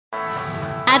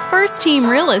First Team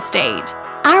Real Estate.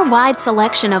 Our wide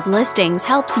selection of listings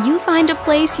helps you find a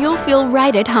place you'll feel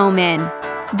right at home in.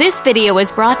 This video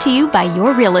is brought to you by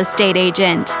your real estate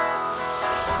agent.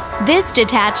 This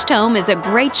detached home is a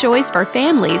great choice for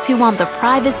families who want the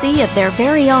privacy of their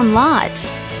very own lot.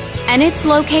 And it's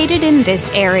located in this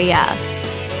area.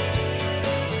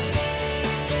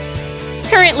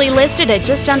 Currently listed at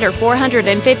just under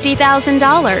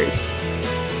 $450,000.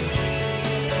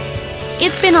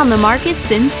 It's been on the market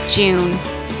since June.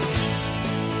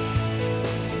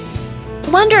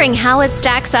 Wondering how it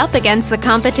stacks up against the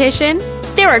competition?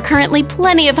 There are currently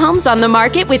plenty of homes on the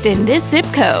market within this zip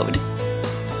code.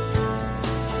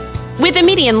 With a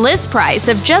median list price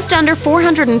of just under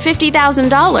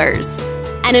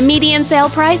 $450,000 and a median sale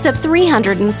price of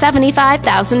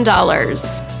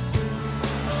 $375,000.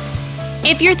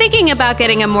 If you're thinking about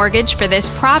getting a mortgage for this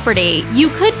property, you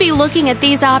could be looking at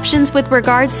these options with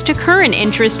regards to current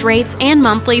interest rates and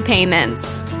monthly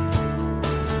payments.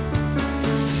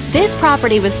 This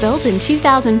property was built in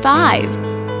 2005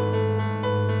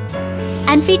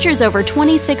 and features over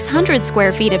 2,600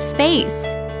 square feet of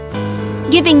space,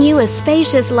 giving you a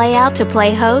spacious layout to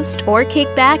play host or kick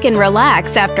back and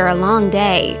relax after a long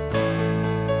day.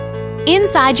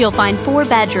 Inside you'll find 4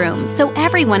 bedrooms, so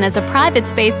everyone has a private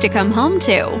space to come home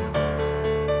to,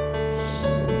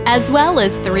 as well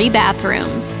as 3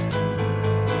 bathrooms.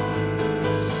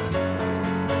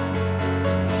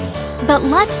 But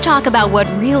let's talk about what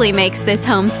really makes this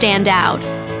home stand out.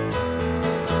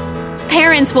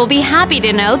 Parents will be happy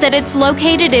to know that it's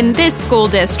located in this school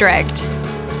district.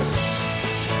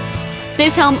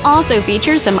 This home also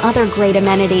features some other great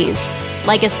amenities,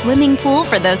 like a swimming pool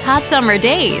for those hot summer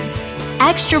days,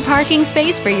 extra parking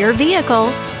space for your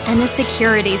vehicle, and a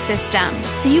security system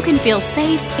so you can feel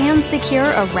safe and secure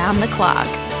around the clock.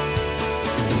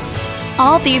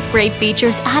 All these great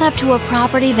features add up to a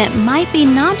property that might be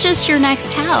not just your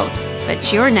next house,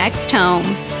 but your next home.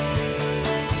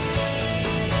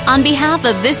 On behalf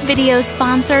of this video's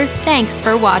sponsor, thanks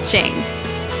for watching.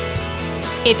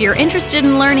 If you're interested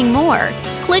in learning more,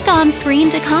 click on screen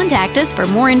to contact us for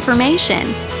more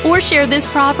information or share this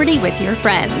property with your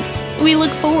friends. We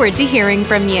look forward to hearing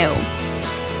from you.